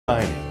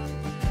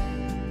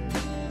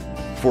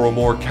For a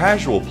more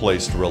casual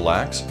place to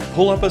relax,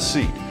 pull up a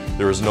seat.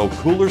 There is no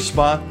cooler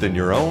spot than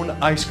your own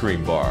ice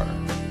cream bar.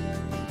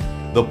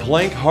 The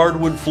plank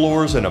hardwood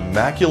floors and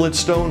immaculate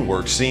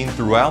stonework seen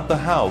throughout the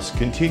house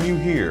continue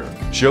here,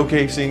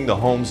 showcasing the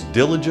home's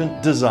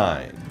diligent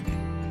design.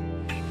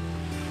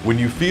 When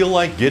you feel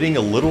like getting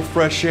a little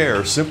fresh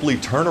air, simply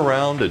turn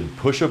around and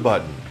push a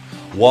button.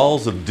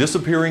 Walls of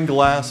disappearing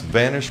glass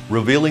vanish,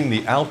 revealing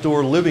the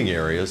outdoor living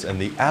areas and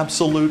the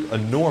absolute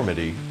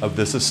enormity of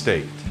this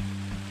estate.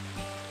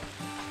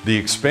 The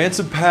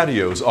expansive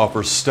patios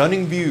offer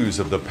stunning views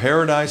of the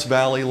Paradise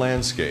Valley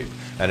landscape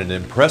and an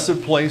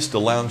impressive place to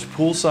lounge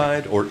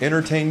poolside or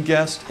entertain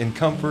guests in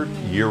comfort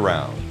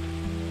year-round.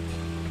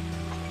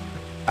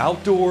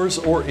 Outdoors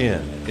or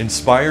in,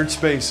 inspired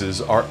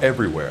spaces are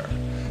everywhere.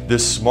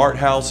 This smart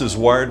house is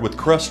wired with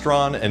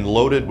Crestron and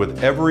loaded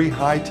with every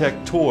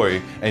high-tech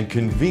toy and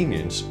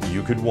convenience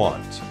you could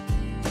want.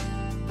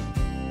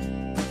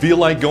 Feel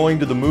like going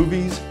to the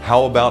movies?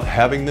 How about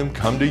having them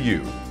come to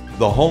you?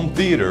 The home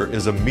theater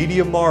is a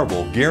media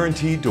marvel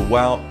guaranteed to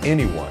wow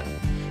anyone.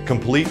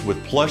 Complete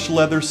with plush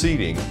leather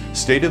seating,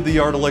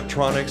 state-of-the-art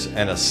electronics,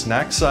 and a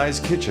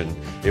snack-sized kitchen,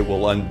 it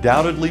will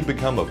undoubtedly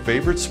become a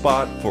favorite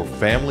spot for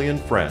family and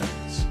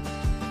friends.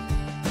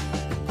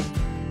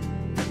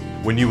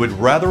 When you would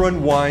rather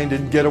unwind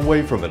and get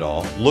away from it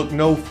all, look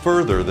no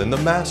further than the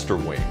master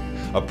wing,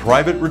 a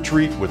private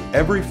retreat with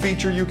every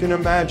feature you can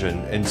imagine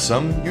and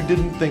some you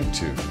didn't think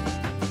to.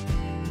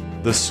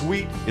 The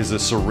suite is a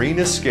serene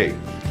escape,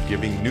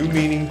 giving new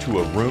meaning to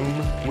a room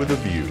with a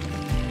view.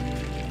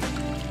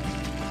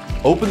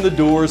 Open the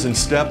doors and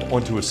step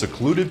onto a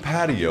secluded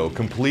patio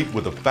complete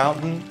with a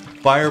fountain,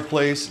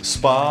 fireplace,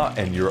 spa,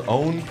 and your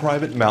own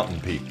private mountain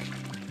peak.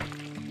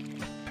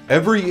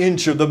 Every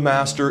inch of the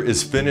master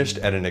is finished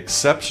at an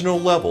exceptional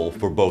level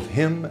for both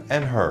him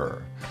and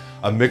her.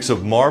 A mix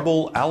of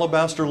marble,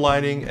 alabaster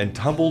lining, and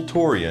tumbled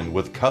Torian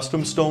with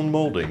custom stone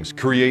moldings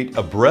create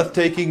a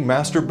breathtaking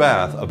master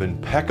bath of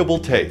impeccable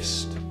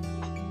taste.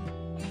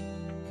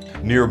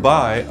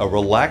 Nearby, a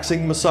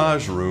relaxing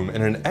massage room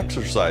and an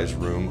exercise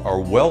room are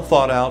well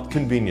thought out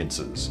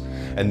conveniences.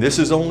 And this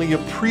is only a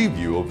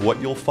preview of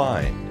what you'll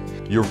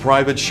find. Your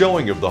private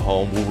showing of the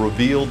home will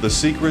reveal the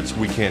secrets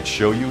we can't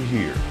show you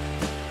here.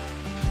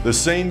 The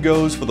same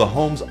goes for the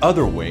home's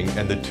other wing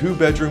and the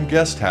two-bedroom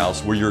guest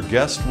house where your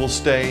guest will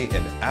stay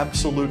in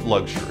absolute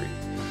luxury.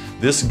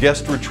 This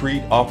guest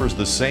retreat offers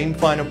the same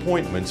fine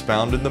appointments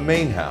found in the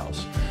main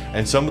house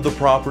and some of the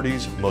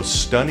property's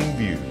most stunning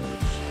views.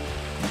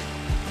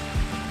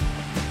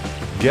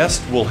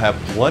 Guests will have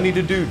plenty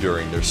to do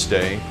during their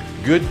stay.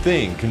 Good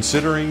thing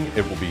considering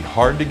it will be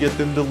hard to get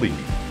them to leave.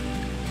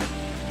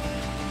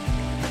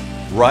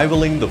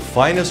 Rivaling the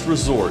finest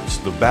resorts,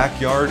 the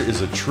backyard is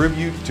a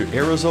tribute to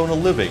Arizona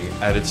living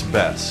at its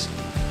best.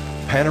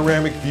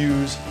 Panoramic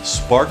views,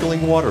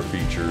 sparkling water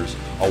features,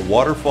 a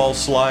waterfall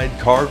slide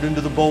carved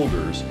into the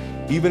boulders,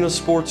 even a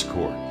sports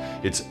court.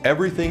 It's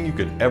everything you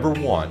could ever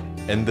want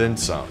and then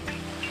some.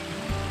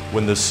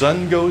 When the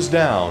sun goes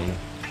down,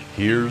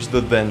 here's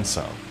the then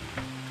some.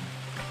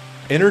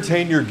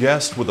 Entertain your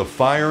guests with a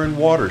fire and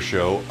water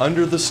show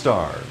under the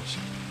stars.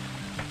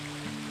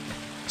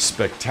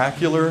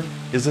 Spectacular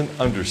is an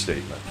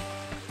understatement.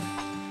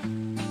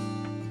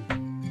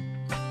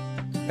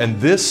 And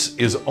this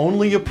is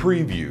only a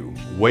preview.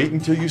 Wait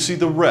until you see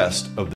the rest of the